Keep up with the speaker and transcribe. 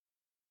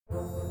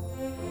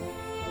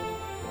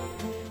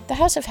The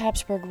House of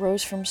Habsburg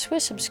rose from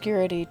Swiss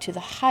obscurity to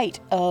the height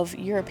of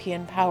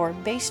European power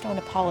based on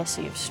a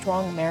policy of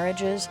strong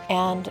marriages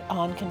and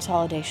on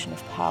consolidation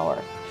of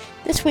power.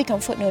 This week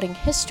on Footnoting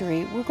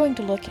History, we're going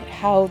to look at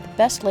how the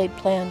best laid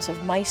plans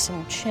of mice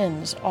and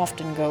chins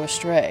often go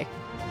astray.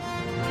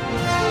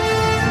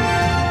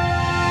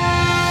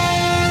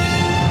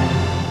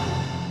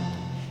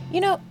 You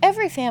know,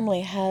 every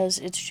family has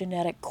its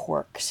genetic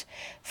quirks.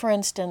 For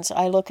instance,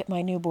 I look at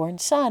my newborn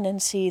son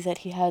and see that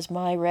he has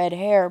my red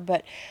hair,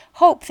 but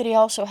hope that he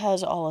also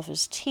has all of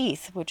his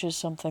teeth, which is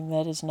something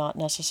that is not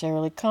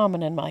necessarily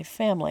common in my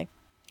family.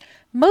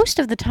 Most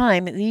of the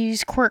time,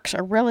 these quirks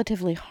are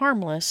relatively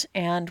harmless,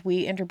 and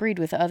we interbreed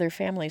with other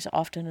families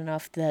often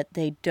enough that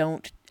they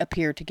don't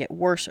appear to get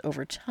worse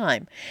over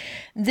time.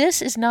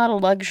 This is not a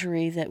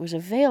luxury that was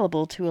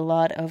available to a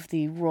lot of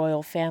the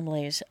royal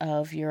families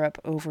of Europe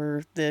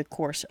over the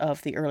course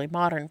of the early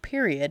modern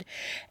period,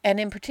 and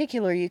in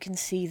particular, you can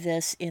see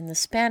this in the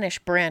Spanish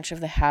branch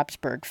of the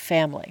Habsburg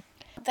family.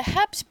 The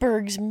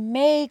Habsburgs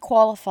may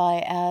qualify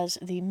as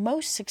the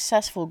most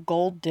successful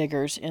gold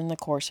diggers in the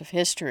course of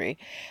history,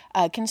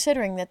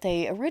 considering that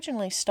they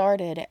originally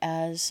started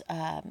as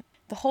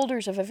the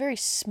holders of a very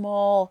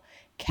small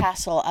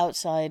castle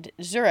outside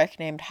Zurich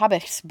named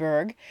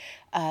Habichtsburg,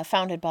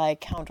 founded by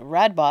Count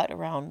Radbot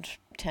around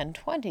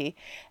 1020.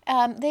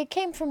 They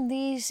came from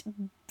these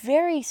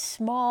very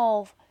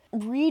small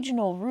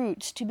regional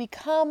roots to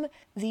become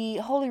the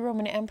Holy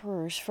Roman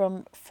Emperors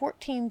from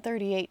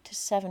 1438 to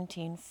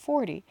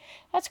 1740.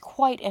 That's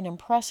quite an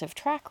impressive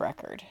track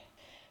record.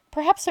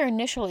 Perhaps their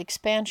initial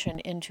expansion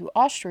into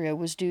Austria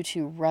was due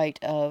to right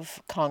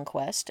of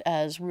conquest,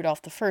 as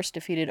Rudolf I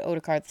defeated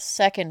Ottokar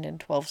II in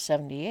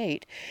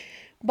 1278.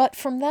 But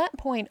from that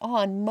point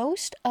on,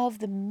 most of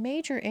the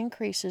major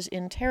increases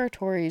in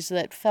territories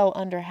that fell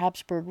under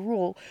Habsburg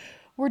rule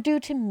were due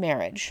to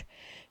marriage.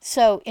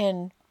 So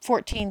in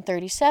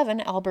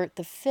 1437, Albert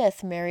V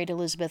married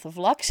Elizabeth of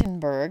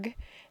Luxembourg,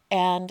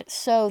 and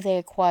so they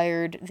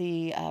acquired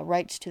the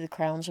rights to the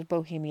crowns of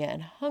Bohemia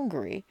and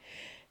Hungary.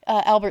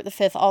 Albert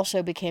V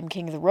also became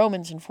King of the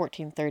Romans in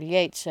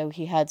 1438, so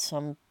he had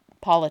some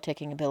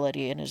politicking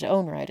ability in his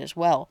own right as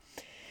well.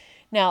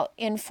 Now,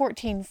 in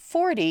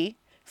 1440,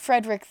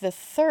 Frederick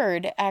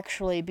III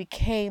actually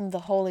became the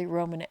Holy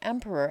Roman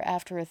Emperor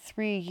after a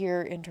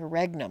 3-year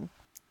interregnum.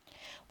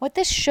 What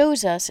this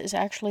shows us is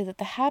actually that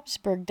the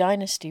Habsburg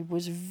dynasty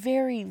was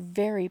very,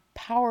 very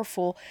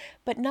powerful,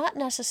 but not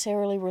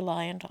necessarily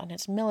reliant on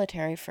its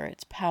military for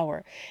its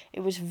power. It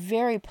was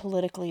very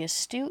politically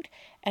astute,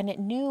 and it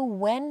knew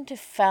when to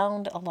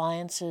found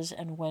alliances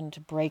and when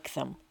to break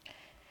them.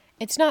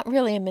 It's not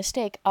really a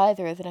mistake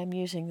either that I'm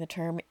using the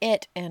term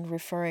it and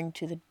referring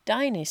to the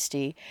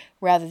dynasty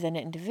rather than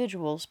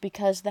individuals,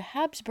 because the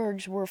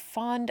Habsburgs were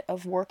fond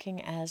of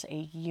working as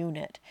a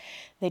unit.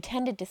 They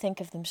tended to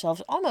think of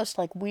themselves almost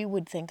like we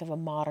would think of a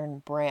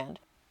modern brand.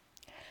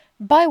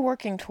 By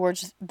working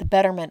towards the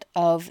betterment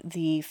of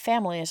the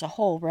family as a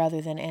whole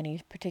rather than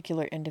any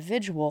particular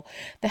individual,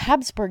 the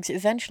Habsburgs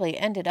eventually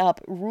ended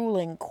up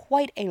ruling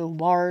quite a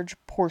large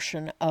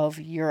portion of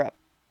Europe.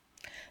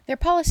 Their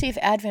policy of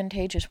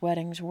advantageous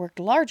weddings worked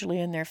largely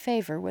in their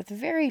favor, with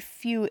very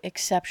few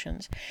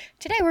exceptions.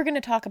 Today we're going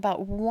to talk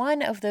about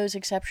one of those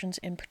exceptions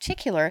in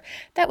particular.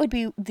 That would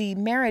be the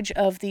marriage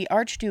of the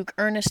Archduke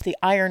Ernest the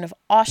Iron of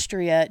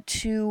Austria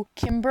to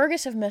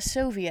Kimbergus of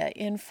Masovia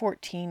in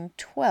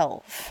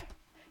 1412.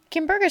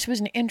 Kimbergus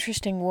was an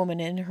interesting woman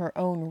in her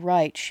own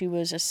right. She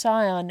was a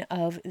scion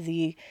of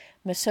the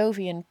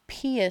Masovian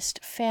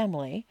Piast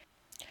family.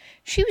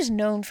 She was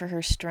known for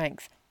her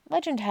strength.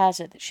 Legend has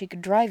it that she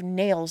could drive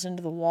nails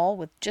into the wall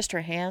with just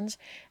her hands,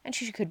 and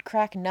she could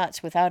crack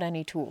nuts without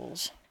any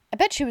tools. I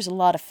bet she was a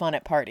lot of fun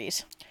at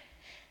parties.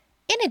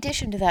 In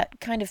addition to that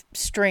kind of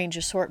strange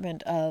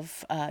assortment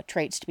of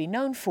traits to be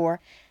known for,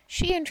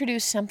 she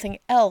introduced something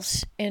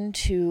else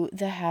into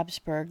the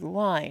Habsburg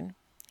line.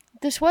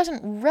 This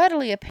wasn't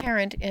readily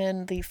apparent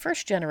in the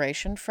first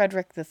generation.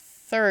 Frederick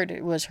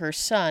III was her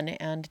son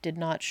and did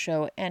not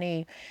show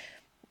any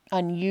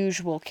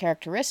unusual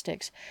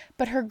characteristics,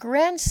 but her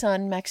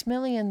grandson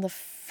Maximilian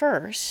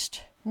I,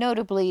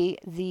 notably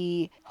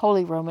the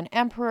Holy Roman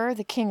Emperor,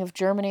 the King of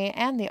Germany,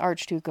 and the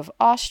Archduke of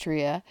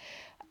Austria,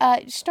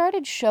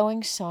 started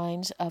showing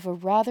signs of a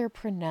rather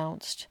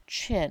pronounced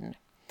chin.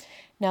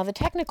 Now, the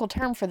technical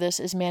term for this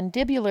is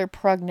mandibular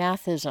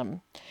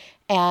prognathism,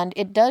 and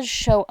it does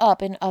show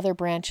up in other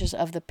branches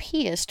of the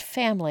Piast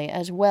family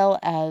as well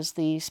as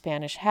the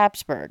Spanish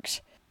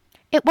Habsburgs.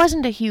 It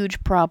wasn't a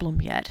huge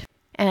problem yet,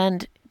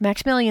 and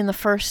Maximilian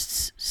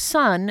I's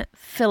son,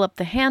 Philip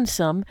the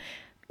Handsome,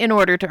 in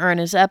order to earn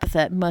his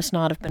epithet, must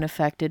not have been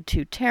affected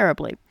too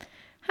terribly.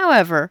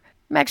 However,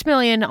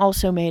 Maximilian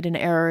also made an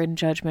error in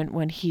judgment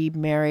when he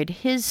married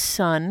his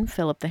son,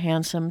 Philip the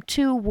Handsome,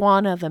 to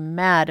Juana the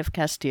Mad of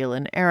Castile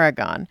and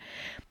Aragon.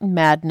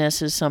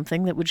 Madness is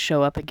something that would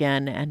show up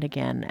again and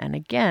again and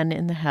again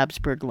in the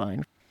Habsburg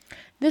line.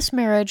 This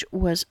marriage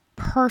was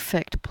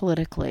perfect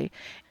politically.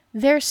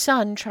 Their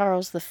son,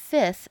 Charles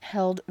V,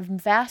 held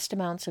vast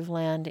amounts of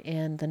land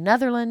in the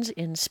Netherlands,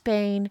 in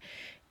Spain,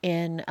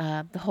 in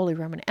the Holy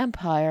Roman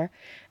Empire,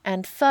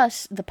 and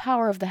thus the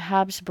power of the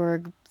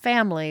Habsburg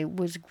family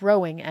was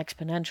growing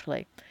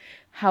exponentially.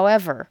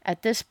 However,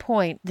 at this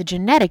point, the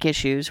genetic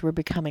issues were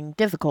becoming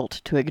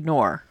difficult to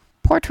ignore.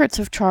 Portraits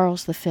of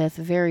Charles V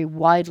vary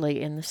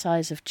widely in the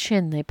size of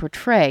chin they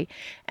portray,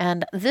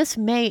 and this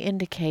may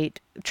indicate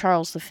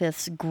Charles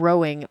V's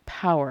growing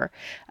power.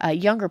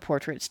 Younger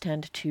portraits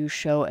tend to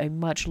show a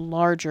much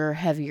larger,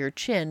 heavier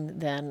chin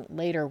than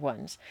later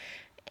ones.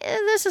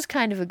 And this is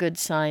kind of a good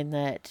sign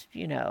that,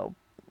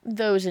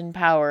 those in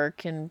power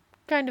can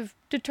kind of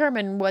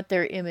determine what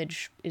their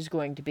image is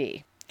going to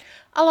be.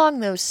 Along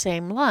those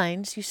same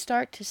lines, you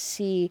start to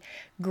see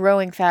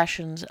growing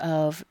fashions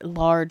of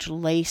large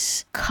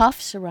lace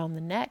cuffs around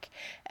the neck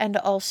and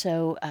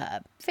also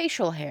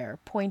facial hair,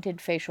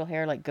 pointed facial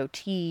hair like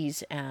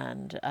goatees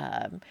and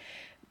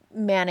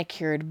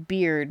manicured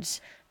beards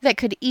that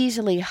could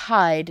easily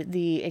hide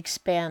the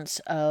expanse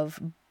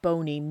of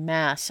bony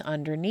mass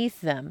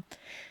underneath them.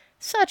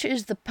 Such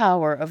is the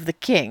power of the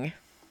king.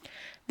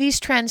 These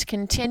trends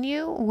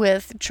continue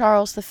with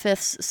Charles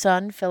V's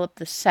son, Philip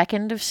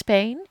II of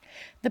Spain.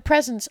 The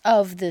presence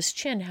of this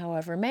chin,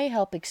 however, may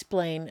help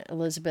explain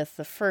Elizabeth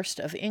I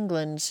of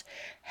England's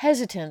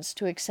hesitance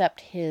to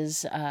accept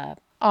his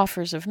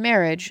offers of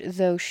marriage,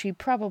 though she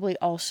probably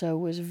also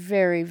was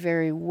very,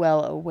 very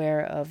well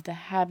aware of the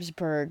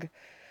Habsburg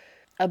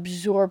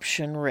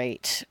absorption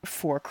rate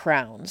for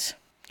crowns.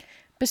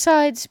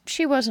 Besides,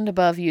 she wasn't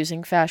above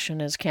using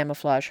fashion as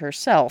camouflage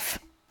herself.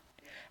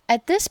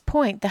 At this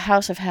point, the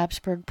House of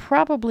Habsburg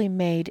probably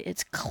made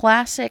its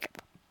classic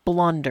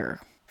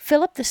blunder.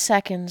 Philip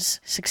II's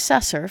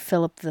successor,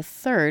 Philip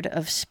III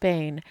of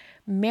Spain,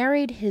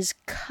 married his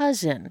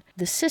cousin,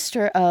 the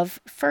sister of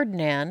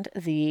Ferdinand,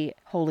 the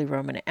Holy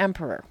Roman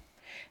Emperor.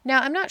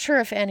 Now, I'm not sure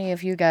if any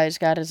of you guys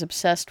got as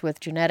obsessed with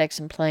genetics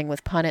and playing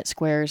with Punnett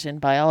squares in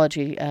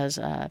biology as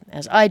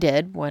I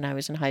did when I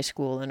was in high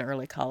school and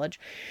early college,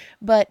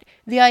 but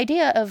the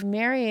idea of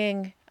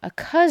marrying a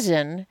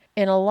cousin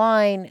in a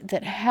line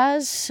that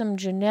has some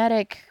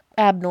genetic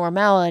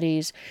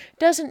abnormalities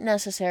doesn't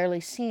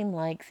necessarily seem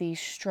like the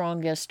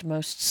strongest,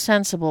 most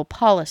sensible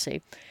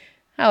policy.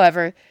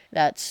 However,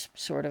 that's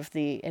sort of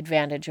the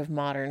advantage of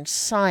modern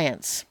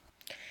science.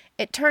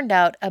 It turned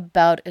out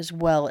about as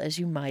well as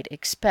you might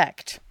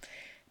expect.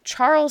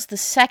 Charles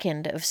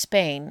II of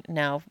Spain,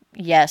 now,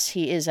 yes,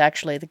 he is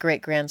actually the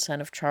great-grandson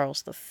of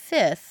Charles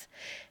V,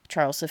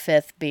 Charles V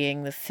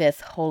being the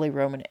fifth Holy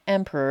Roman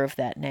Emperor of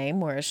that name,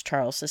 whereas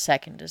Charles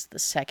II is the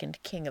second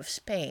King of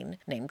Spain,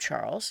 named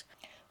Charles,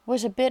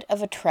 was a bit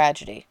of a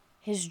tragedy.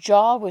 His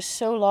jaw was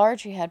so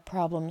large he had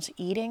problems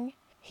eating.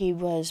 He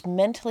was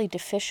mentally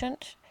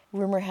deficient.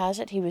 Rumor has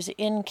it he was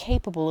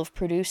incapable of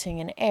producing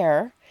an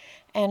heir,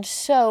 and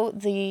so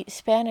the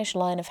Spanish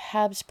line of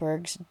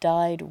Habsburgs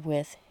died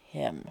with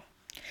him.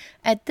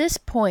 At this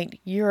point,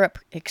 Europe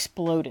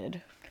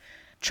exploded.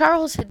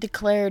 Charles had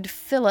declared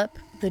Philip,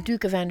 the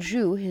Duke of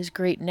Anjou, his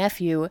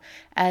great-nephew,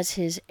 as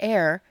his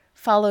heir,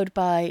 followed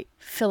by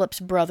Philip's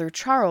brother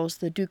Charles,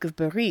 the Duke of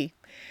Berry.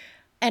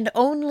 And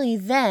only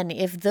then,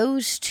 if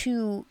those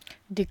two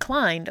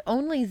declined,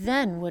 only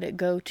then would it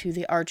go to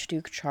the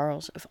Archduke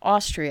Charles of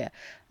Austria,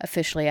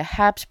 officially a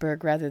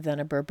Habsburg rather than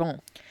a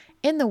Bourbon.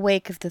 In the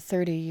wake of the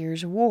 30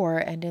 Years' War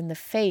and in the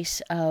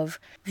face of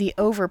the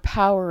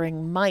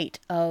overpowering might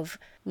of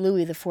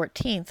Louis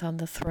XIV on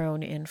the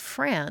throne in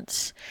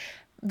France,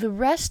 the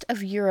rest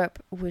of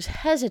Europe was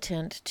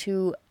hesitant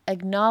to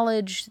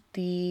acknowledge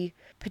the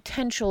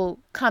potential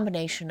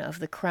combination of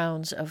the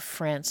crowns of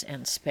France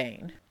and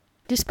Spain.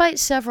 Despite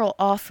several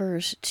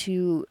offers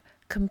to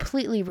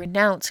completely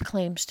renounce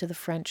claims to the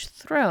French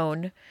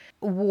throne,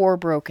 war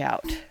broke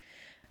out.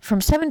 From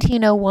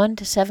 1701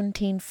 to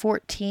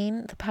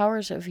 1714, the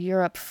powers of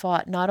Europe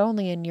fought not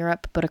only in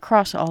Europe but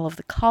across all of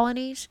the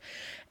colonies,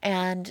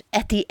 and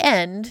at the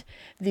end,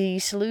 the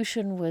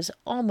solution was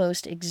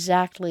almost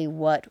exactly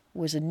what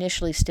was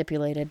initially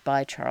stipulated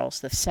by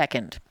Charles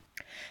II.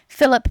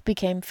 Philip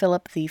became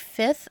Philip V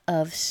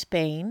of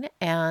Spain,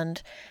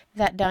 and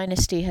that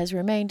dynasty has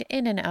remained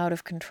in and out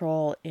of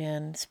control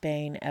in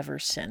Spain ever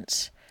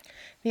since.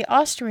 The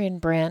Austrian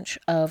branch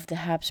of the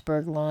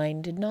Habsburg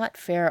line did not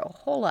fare a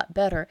whole lot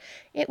better.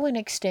 It went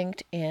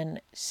extinct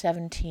in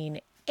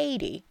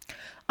 1780.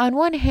 On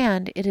one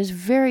hand, it is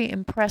very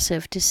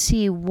impressive to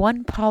see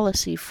one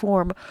policy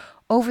form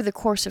over the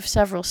course of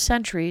several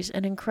centuries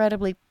an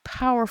incredibly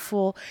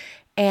powerful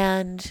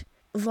and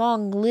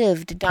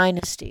long-lived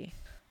dynasty.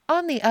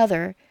 On the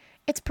other,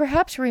 it's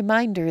perhaps a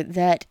reminder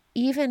that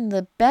even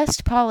the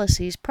best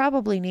policies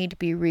probably need to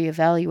be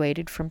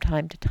reevaluated from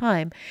time to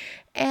time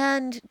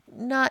and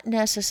not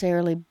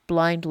necessarily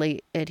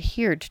blindly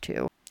adhered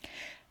to.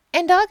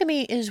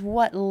 Endogamy is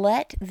what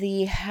let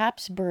the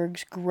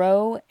Habsburgs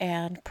grow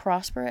and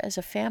prosper as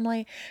a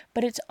family,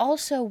 but it's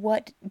also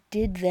what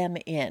did them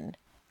in.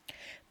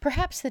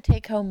 Perhaps the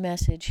take-home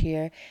message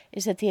here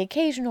is that the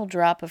occasional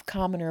drop of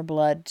commoner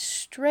blood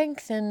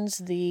strengthens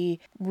the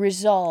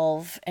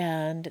resolve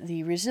and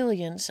the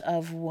resilience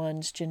of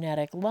one's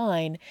genetic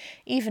line,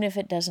 even if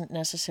it doesn't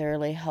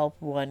necessarily help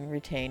one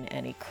retain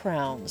any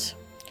crowns.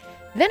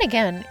 Then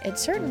again, it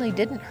certainly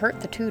didn't hurt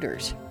the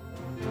Tudors.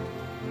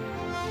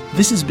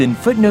 This has been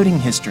Footnoting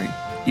History.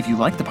 If you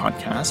like the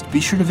podcast,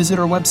 be sure to visit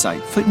our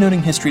website,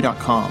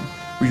 footnotinghistory.com,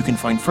 where you can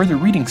find further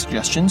reading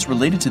suggestions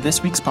related to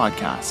this week's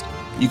podcast.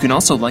 You can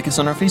also like us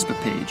on our Facebook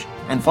page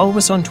and follow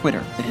us on Twitter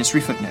at History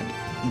Footnote.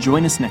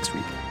 Join us next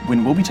week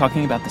when we'll be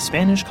talking about the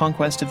Spanish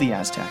conquest of the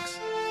Aztecs.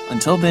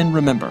 Until then,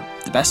 remember,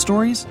 the best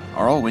stories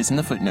are always in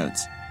the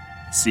footnotes.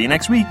 See you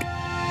next week!